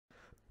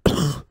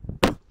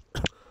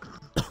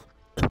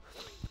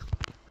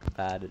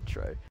bad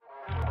intro.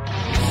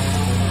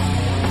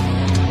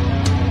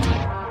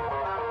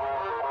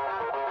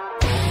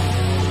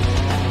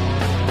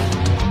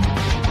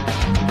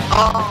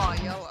 Oh,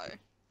 yellow.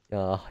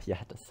 Oh, you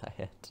had to say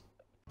it.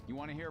 You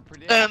want to hear a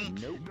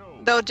prediction?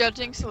 They were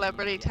judging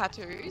celebrity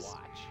tattoos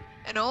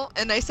and all,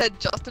 and they said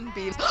Justin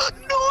Bieber.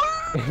 No!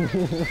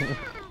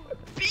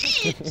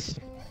 Bitch!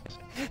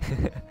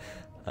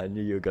 I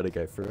knew you were gonna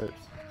go for it.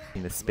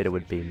 And the spitter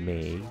would be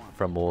me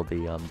from all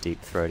the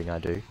deep throating I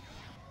do.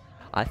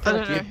 I feel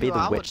like you'd be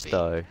the witch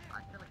though.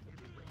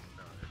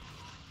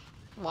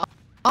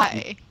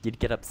 Why? You'd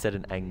get upset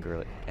and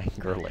angrily. You'd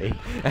get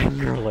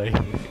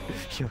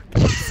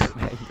upset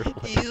and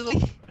angrily.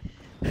 Easily.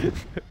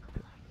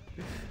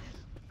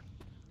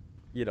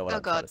 You know what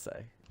I'm trying to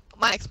say.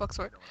 My Xbox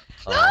worked.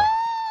 Oh.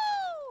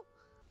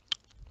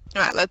 No!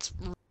 Alright, let's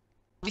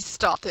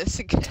restart this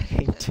again.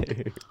 Me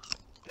too.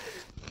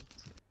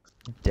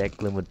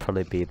 Declan would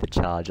probably be the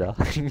charger.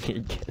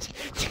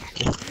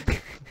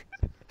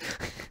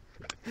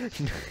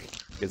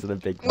 Because of the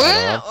big one.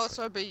 Wouldn't it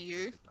also be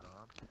you?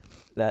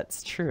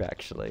 That's true,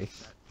 actually.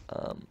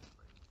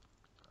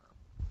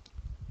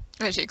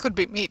 Actually, it could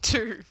be me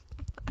too.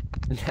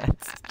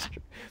 That's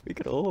true. We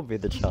could all be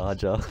the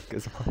charger,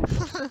 because why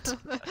not?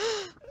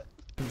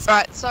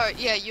 Right, so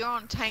yeah, you're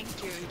on tank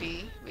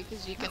duty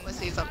because you can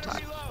listen to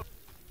subtitles.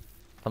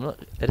 I'm not.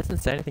 It doesn't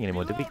say anything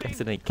anymore. Did we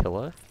accidentally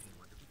kill her?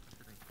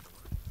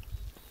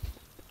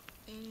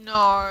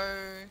 No,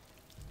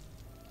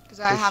 because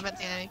I haven't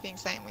seen anything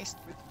saying we.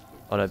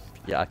 Oh no,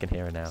 yeah, I can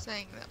hear her now.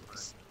 Saying that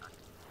was.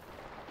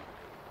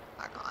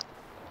 I can't.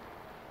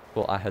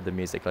 Well, I heard the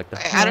music like the.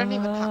 Wait, I don't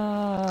even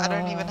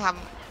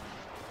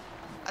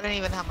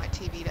have my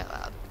TV that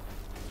loud.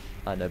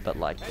 I know, but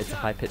like it's a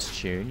high-pitched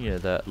tune. You know,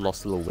 the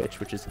Lost Little Witch,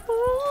 which is.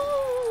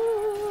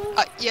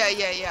 Yeah,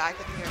 I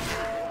can hear it.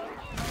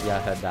 Yeah, I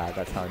heard that.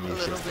 That's how I knew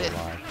she was still bit.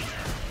 alive.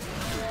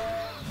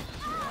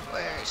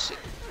 Where is she?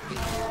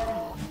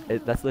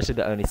 That's literally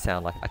the only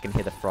sound. Like I can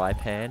hear the fry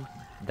pan,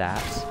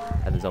 that,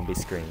 and the zombie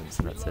screams,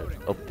 and that's it.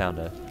 Oh, found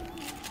her.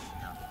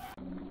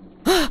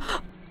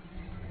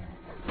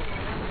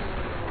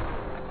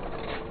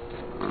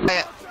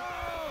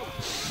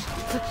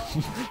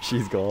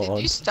 She's gone.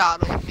 Did you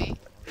startle me?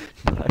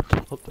 I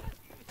killed her.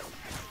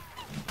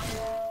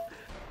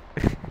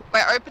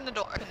 Wait, open the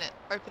door.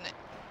 Open it.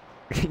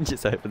 It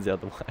just opens the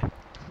other way.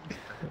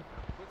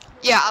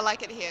 Yeah, I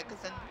like it here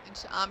because then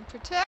it's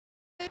unprotected.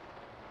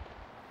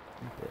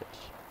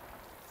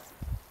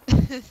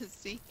 Bitch.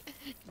 See,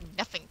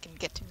 nothing can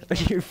get to me. Are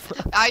you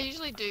I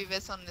usually do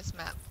this on this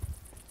map.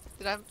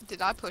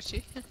 Did I push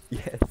you?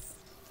 Yes.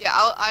 Yeah,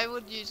 I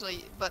would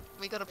usually, but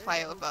we got a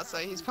player with us, so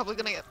he's probably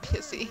gonna get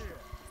pissy.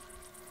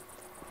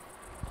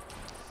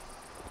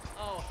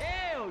 Oh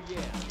hell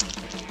yeah!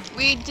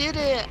 We did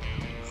it.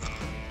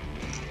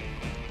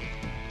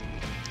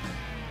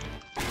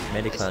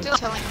 They're Mediclan. still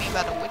telling me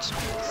about a witch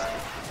noise.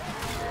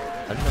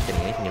 I'm not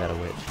getting anything about a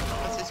witch.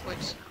 What's this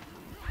witch?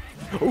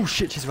 Oh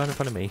shit, she's right in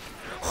front of me.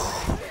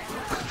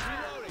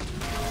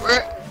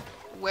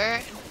 Where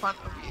in front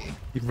of you?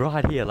 You're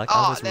right here, like I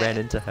almost ran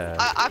into her.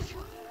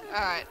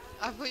 Alright,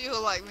 I thought you were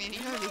like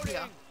meaning over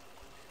here.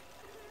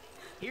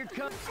 Here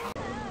comes.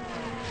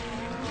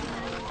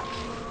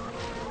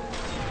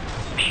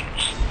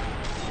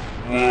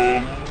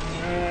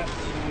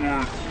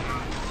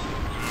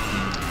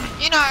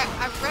 You know,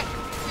 I've read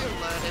you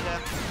alerted her.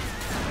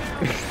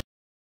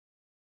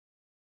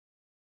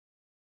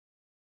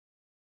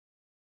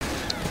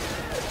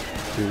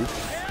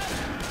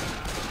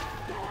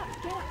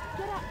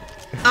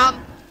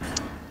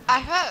 I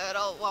heard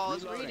while I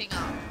was reading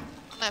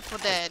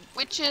L4D2,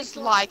 which is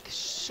like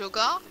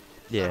sugar.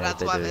 Yeah, so that's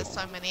they why do. there's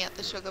so many at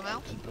the sugar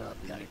mill.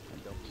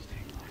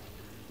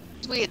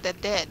 It's weird, they're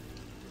dead.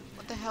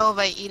 What the hell are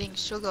they eating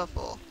sugar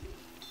for?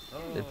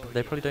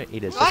 They probably don't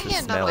eat it, it's Do I just the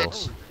hear no smell.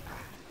 witch?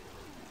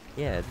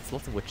 Yeah, there's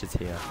lots of witches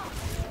here.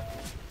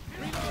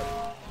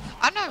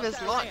 I know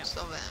there's lots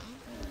of them.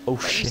 Oh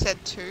But shit. you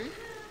said 2?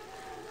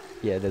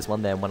 Yeah, there's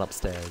one there and one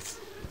upstairs.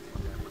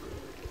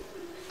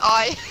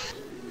 Oh,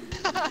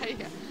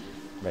 yeah.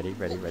 Ready?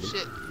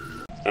 Shit.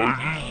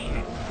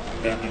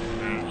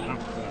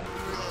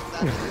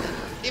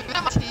 Even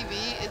though my TV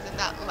isn't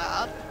that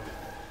loud.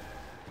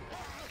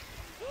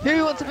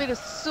 Who wants to be the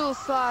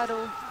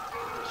suicidal?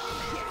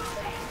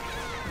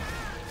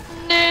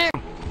 No.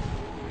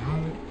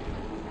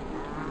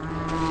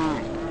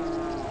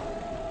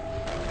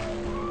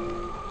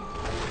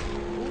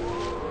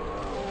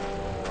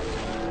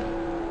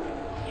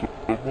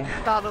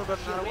 Startled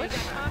another witch.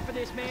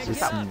 Confidence, man. Just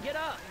Get up, get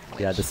up.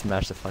 Yeah, I just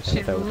smashed the fuck out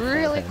She's of her with the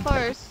really hand.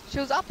 close. She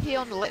was up here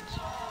on the ledge.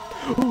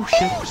 Oh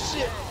shit! Oh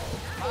shit!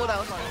 Oh, that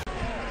was funny.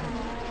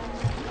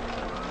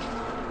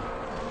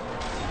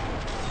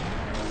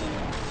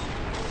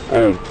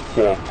 Oh,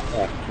 fuck.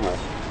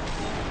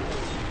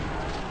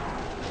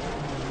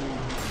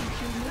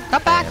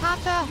 Come back,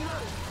 Hunter!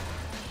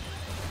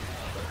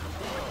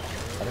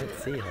 I don't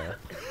see her.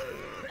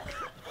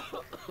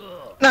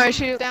 No,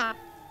 she's down.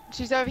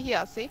 She's over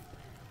here, see?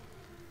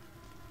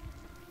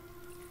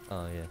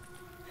 Oh yeah.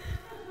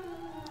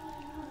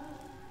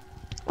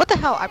 What the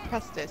hell? I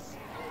pressed this.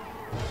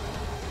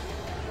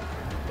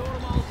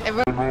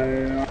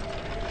 Everyone...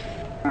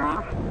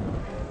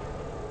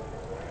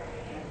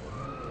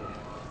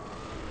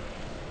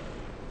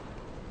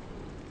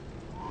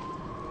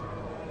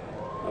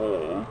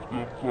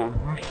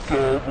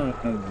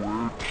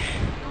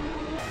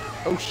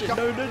 Oh shit, no,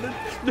 no, no, no,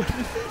 no,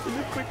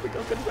 quick, quick,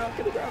 get it out,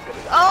 get it out, get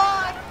it out.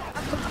 Oh!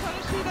 I'm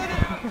trying to shoot at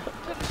it! I'm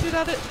trying to shoot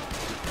at it!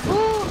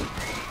 Ooh.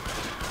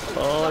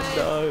 Oh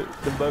no,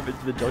 the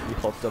moment the jockey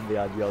hopped on me,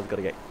 I knew I was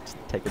gonna get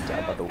taken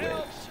down by the witch.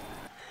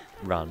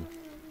 Run.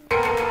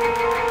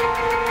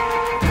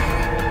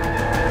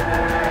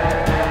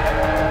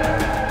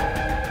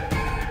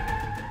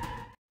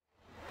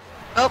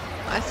 Oh,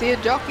 I see a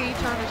jockey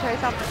trying to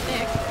chase after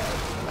Nick. I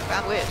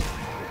found witch.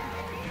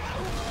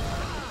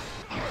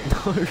 No,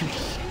 no,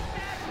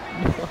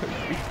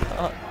 we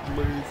can't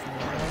lose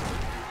now.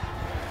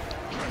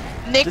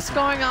 Nick's Just-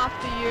 going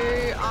after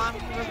you. I'm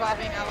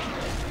reviving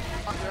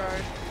Elephant on the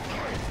road.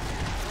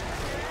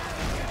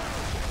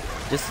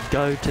 Just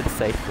go to the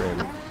safe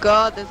room. Oh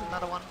god, there's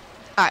another one.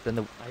 Alright, Then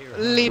the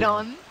lead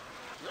on.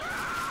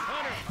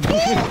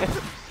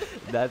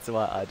 That's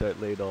why I don't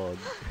lead on.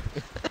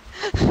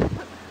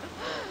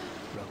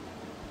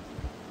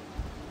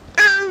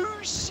 Oh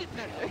shit,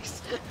 no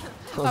jokes.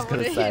 I was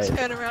gonna say.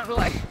 Turn around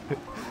like.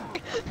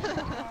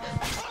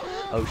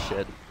 Oh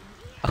shit.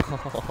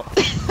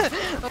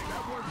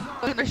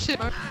 Oh no shit.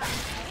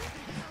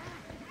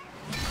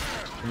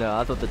 No,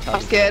 I thought the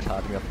target scared.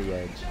 was me off the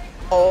edge.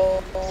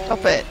 Oh,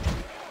 stop it.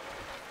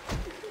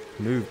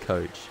 Move,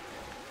 coach.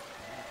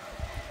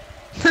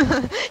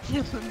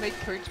 You make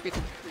coach be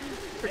the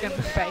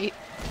friggin' bait.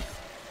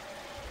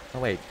 Oh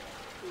wait.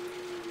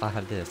 I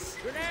have this.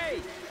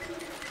 Grenade!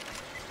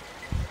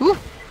 Ooh.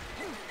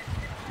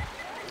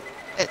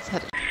 It's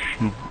headed.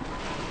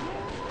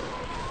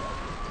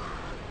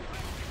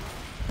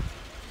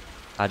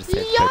 I just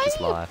saved Coach's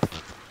life.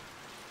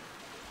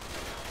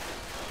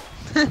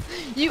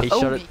 You He owe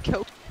shot me,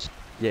 coach.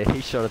 Yeah,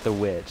 he shot at the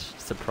witch,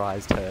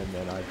 surprised her, and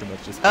then I pretty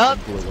much just Up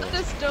blew the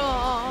it.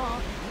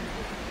 storm.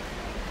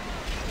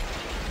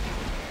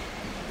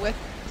 We're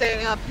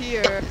staying up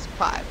here. This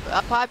pipe.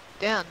 Up pipe,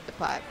 down the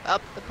pipe.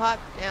 Up the pipe,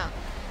 down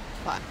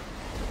the pipe.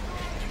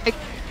 Make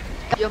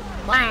up your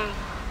mind.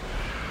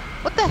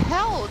 What the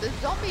hell? This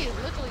zombie is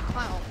literally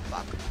clown.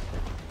 Fuck.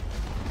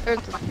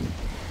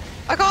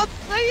 I can't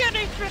see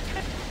anything.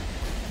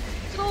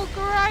 It's all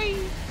grey.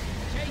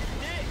 Chase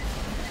Nick!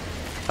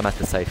 I'm at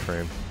the safe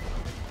room.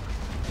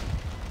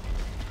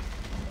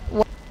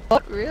 What?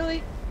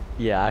 Really?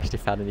 Yeah, I actually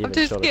found an even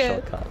too shorter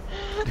scared. shortcut.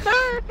 No,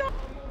 no,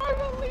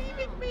 don't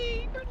leaving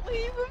me. Don't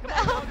leave him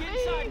Come on, out dog, get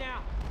inside me.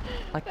 now!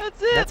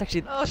 That's it. That's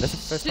actually Oh, that's the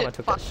first time I shit,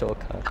 took fuck. that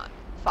shortcut.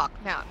 Fuck,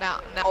 now. I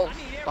Oh, need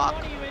every fuck.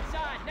 one of you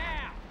inside now!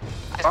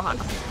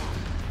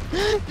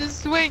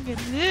 Just swing and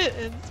hit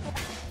and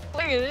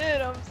swing and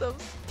hit. I'm so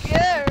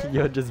scared.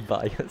 You're just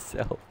by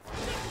yourself.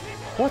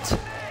 What?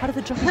 How did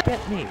the jockey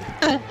get me?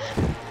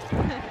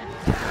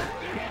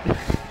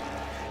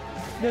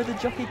 No, the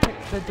jockey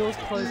kept the doors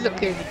closed Look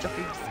and at- the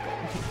jockey just got me.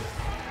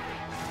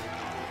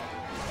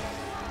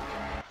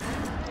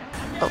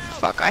 Oh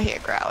fuck, I hear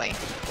growling.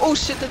 Oh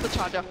shit, there's a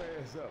charger.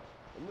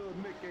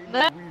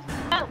 No,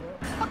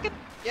 fucking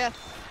yes.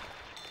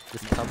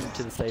 Just come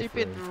to the safe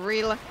Stupid room.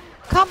 real.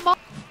 Come on.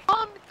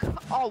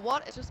 Oh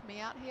what? It's just me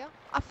out here.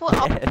 I thought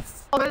I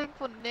Yes. was waiting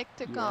for Nick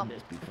to come.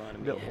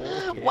 We're all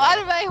here. Why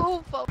do they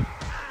all fall?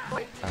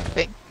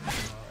 Thing.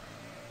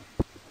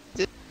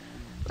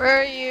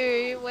 Where are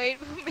you? Wait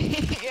for me.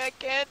 I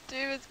can't do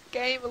this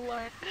game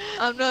alone.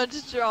 I'm not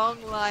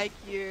strong like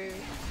you.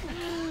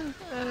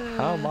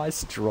 How am I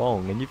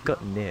strong? And you've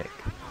got Nick.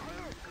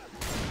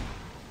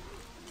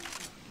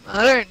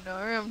 I don't know.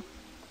 I'm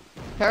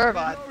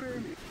terrified.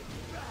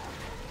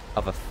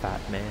 Of a fat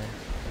man.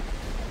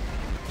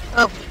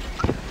 Oh.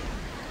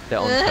 They're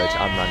on coach,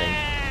 I'm running.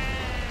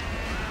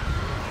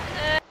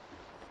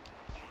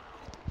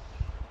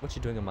 What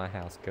you doing in my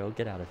house, girl?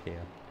 Get out of here.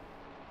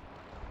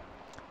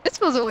 This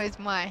was always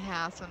my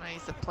house when I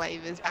used to play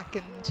this back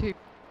in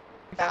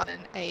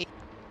 2008.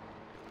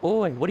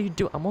 Oi, what are you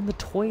doing? I'm on the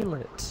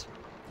toilet.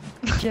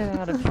 Get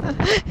out of here.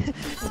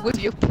 With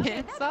your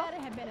pants up?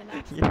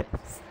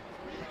 Yes.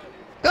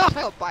 God,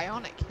 I got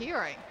bionic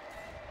hearing.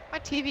 My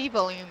TV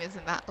volume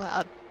isn't that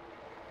loud.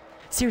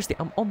 Seriously,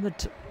 I'm on the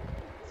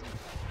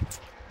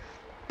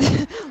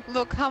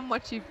Look how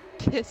much you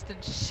pissed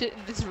and shit in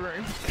this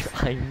room.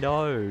 I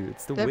know.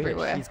 It's the witch.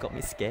 Everywhere. He's got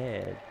me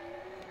scared.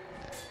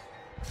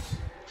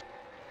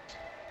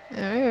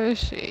 Where is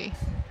she?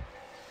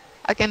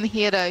 I can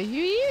hear the.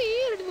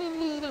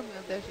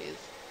 There she is.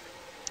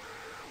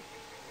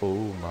 Oh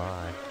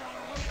my.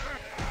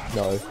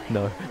 No,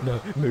 no, no.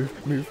 Move.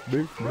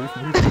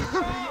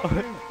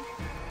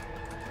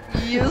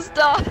 You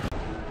stop.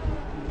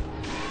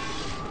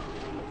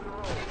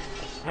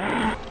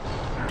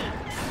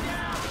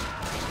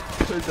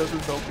 Because there's a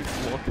zombie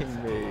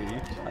blocking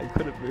me. I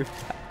couldn't move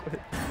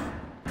backwards.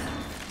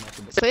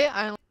 So yeah,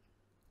 I only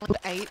have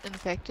 8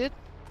 infected.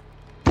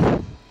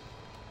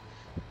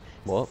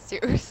 What?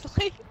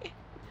 Seriously?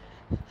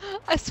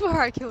 I swear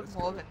I killed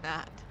more than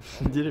that.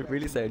 Did it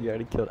really say you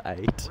only killed 8?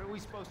 What are we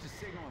supposed to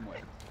signal him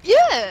with?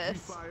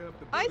 Yes!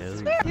 I Really?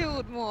 swear I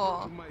killed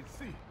more.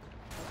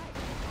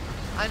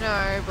 I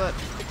know, but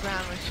the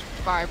ground was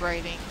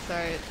vibrating, so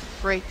it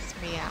freaks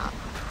me out.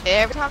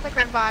 Every time the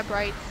ground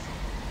vibrates,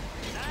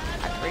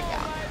 I freak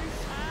out.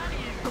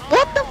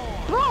 What the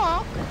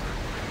fuck?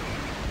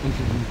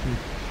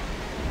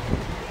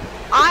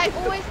 I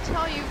always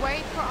tell you,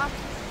 wait for us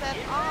to set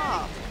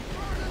up.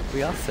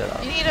 We are set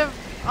up. You need to.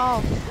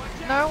 Oh,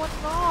 no,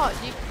 it's not.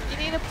 You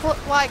need to put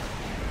like.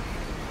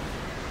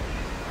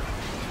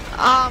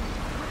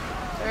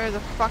 There's a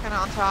fucking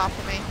answer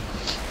after me.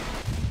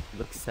 You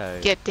look so.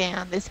 Get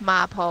down, this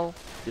marpole.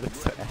 You look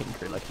so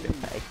angry, like your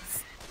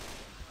face.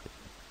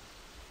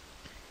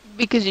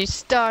 Because you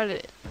started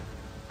it.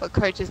 But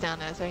coach is down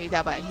there, so he's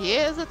out. But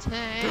here's a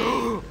tank.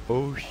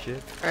 Oh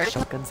shit. Where is it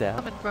Shotgun's out.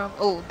 coming from?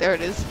 Oh, there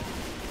it is.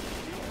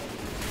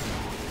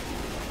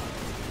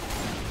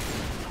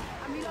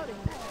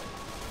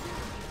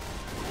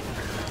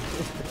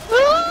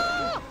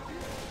 Ah!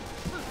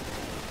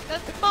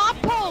 That's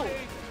marpole.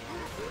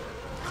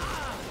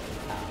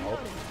 Ow.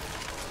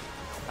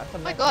 Oh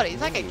my god,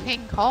 he's like a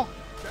King Kong.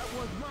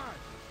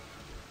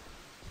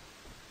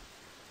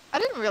 I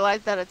didn't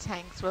realize that a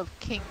tanks were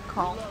King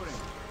Kongs.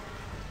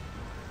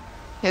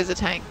 Here's a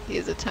tank,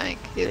 here's a tank,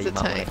 here's a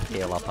tank.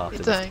 Heal up after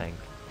It's this a- tank.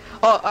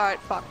 Oh, alright,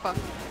 fuck.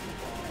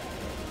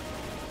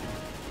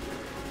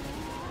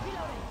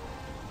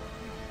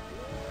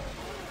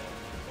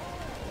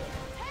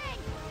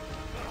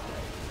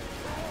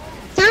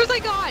 Seriously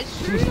guys,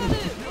 shoot at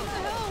it! What the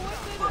hell? Why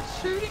are they not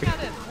shooting at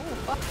it?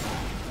 Oh, fuck.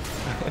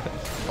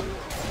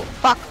 Oh,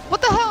 fuck.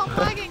 What the hell? I'm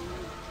lagging!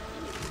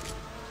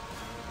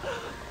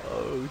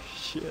 Oh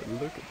shit,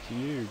 look at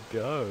you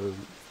go.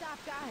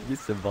 You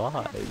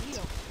survived.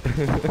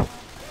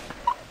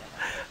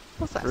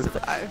 What's that For a sec-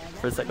 survive?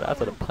 For a second I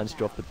thought it punched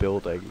you off the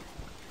building.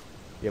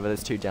 Yeah, but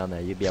there's 2 down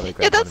there, you'd be able to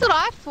grab Yeah, that's one. what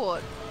I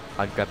thought.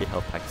 I'll grab your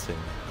health pack soon.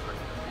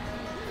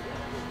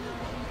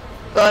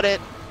 Got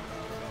it.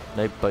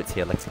 No boats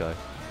here, let's go.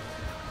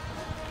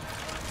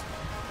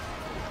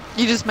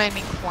 You just made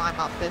me climb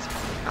up this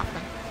fucking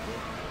nothing.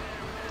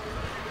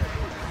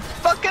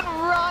 Fucking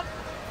run!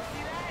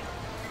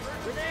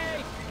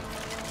 Grenade!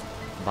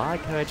 Bye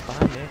coach, bye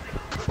Nick.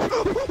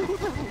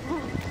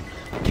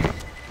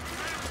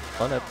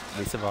 Oh no,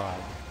 we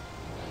survived.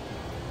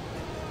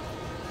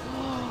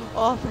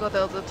 Oh, I forgot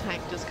there was a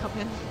tank just come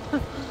in.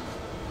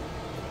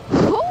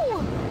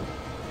 Ooh.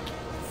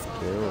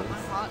 Skills. My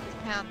heart is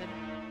pounding.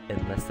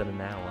 In less than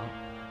an hour.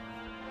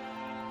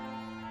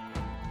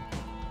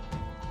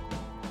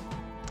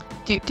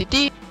 Do do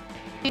do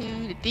do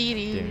do do. Do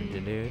do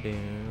do do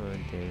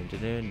do do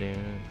do do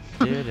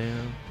do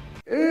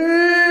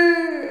do.